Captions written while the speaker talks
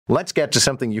Let's get to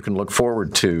something you can look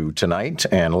forward to tonight,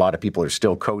 and a lot of people are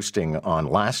still coasting on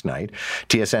last night.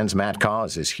 TSN's Matt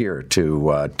Cauz is here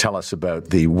to tell us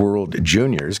about the World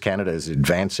Juniors. Canada is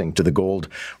advancing to the gold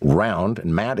round.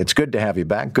 And Matt, it's good to have you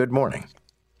back. Good morning.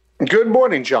 Good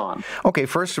morning, John. Okay,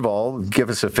 first of all, give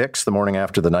us a fix the morning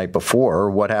after the night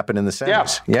before. What happened in the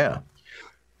semis? Yeah.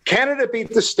 Canada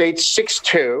beat the States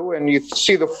 6-2, and you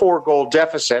see the 4-goal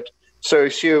deficit. So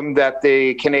assume that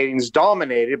the Canadians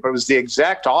dominated, but it was the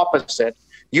exact opposite.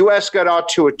 U.S. got out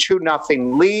to a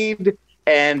 2-0 lead,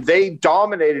 and they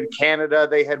dominated Canada.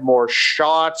 They had more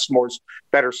shots,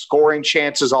 better scoring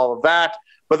chances, all of that.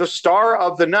 But the star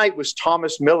of the night was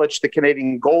Thomas Milic, the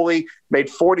Canadian goalie, made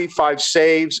 45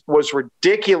 saves, was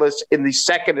ridiculous in the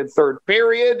second and third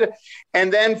period.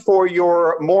 And then for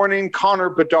your morning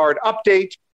Connor Bedard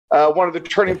update, one of the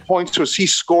turning points was he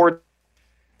scored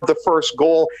the first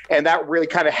goal, and that really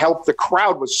kind of helped. The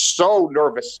crowd was so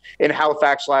nervous in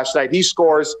Halifax last night. He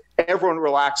scores, everyone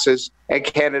relaxes, and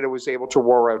Canada was able to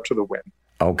roar out to the win.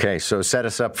 Okay, so set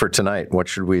us up for tonight. What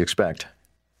should we expect?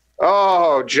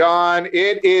 Oh, John,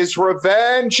 it is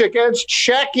revenge against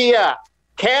Czechia.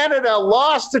 Canada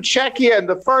lost to Czechia in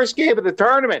the first game of the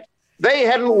tournament. They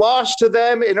hadn't lost to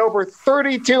them in over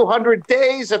 3,200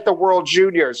 days at the World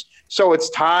Juniors. So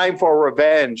it's time for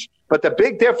revenge. But the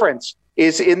big difference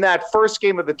is in that first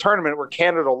game of the tournament where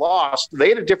Canada lost, they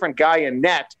had a different guy in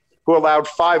net who allowed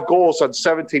 5 goals on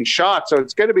 17 shots. So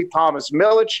it's going to be Thomas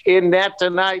Milic in net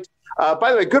tonight.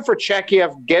 By the way, good for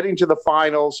Czechia getting to the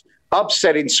finals,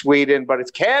 upsetting Sweden, but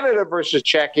it's Canada versus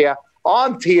Czechia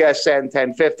on TSN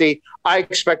 1050. I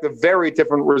expect a very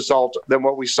different result than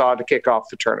what we saw to kick off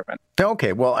the tournament.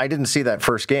 Okay, well, I didn't see that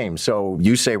first game, so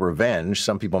you say revenge.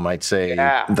 Some people might say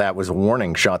that was a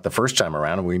warning shot the first time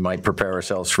around, and we might prepare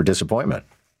ourselves for disappointment.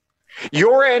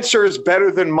 Your answer is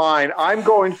better than mine. I'm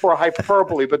going for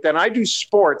hyperbole, but then I do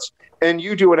sports and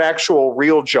you do an actual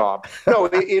real job. No,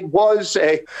 it was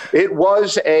a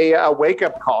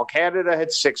wake-up call. Canada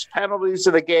had 6 penalties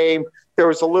in the game. There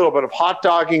was a little bit of hot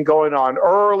dogging going on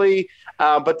early,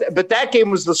 but that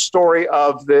game was the story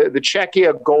of the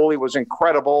Czechia goalie was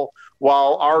incredible,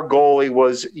 while our goalie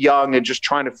was young and just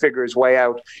trying to figure his way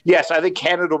out. Yes, I think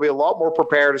Canada will be a lot more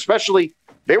prepared, especially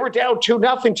they were down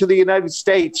 2-0 to the United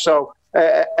States. So,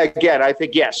 again, I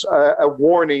think, yes, a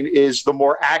warning is the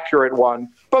more accurate one.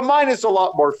 But mine is a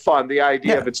lot more fun, the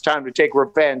idea of it's time to take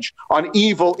revenge on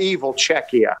evil, evil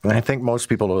Czechia. I think most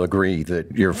people will agree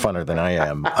that you're funner than I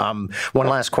am. One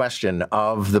last question.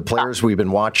 Of the players we've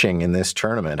been watching in this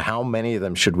tournament, how many of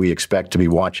them should we expect to be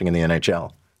watching in the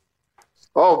NHL?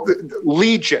 Oh,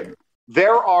 Legion.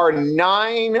 There are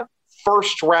 9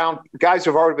 first-round guys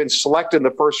who have already been selected in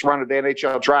the first round of the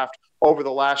NHL draft over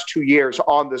the last 2 years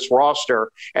on this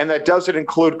roster. And that doesn't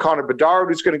include Connor Bedard,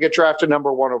 who's going to get drafted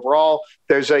number 1 overall.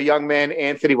 There's a young man,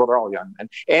 they're all young men,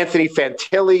 Anthony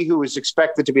Fantilli, who is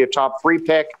expected to be a top 3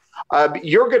 pick.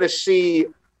 You're going to see,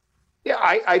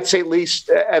 I'd say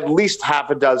at least half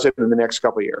a dozen in the next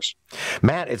couple of years.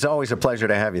 Matt, it's always a pleasure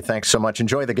to have you. Thanks so much.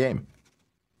 Enjoy the game.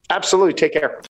 Absolutely. Take care.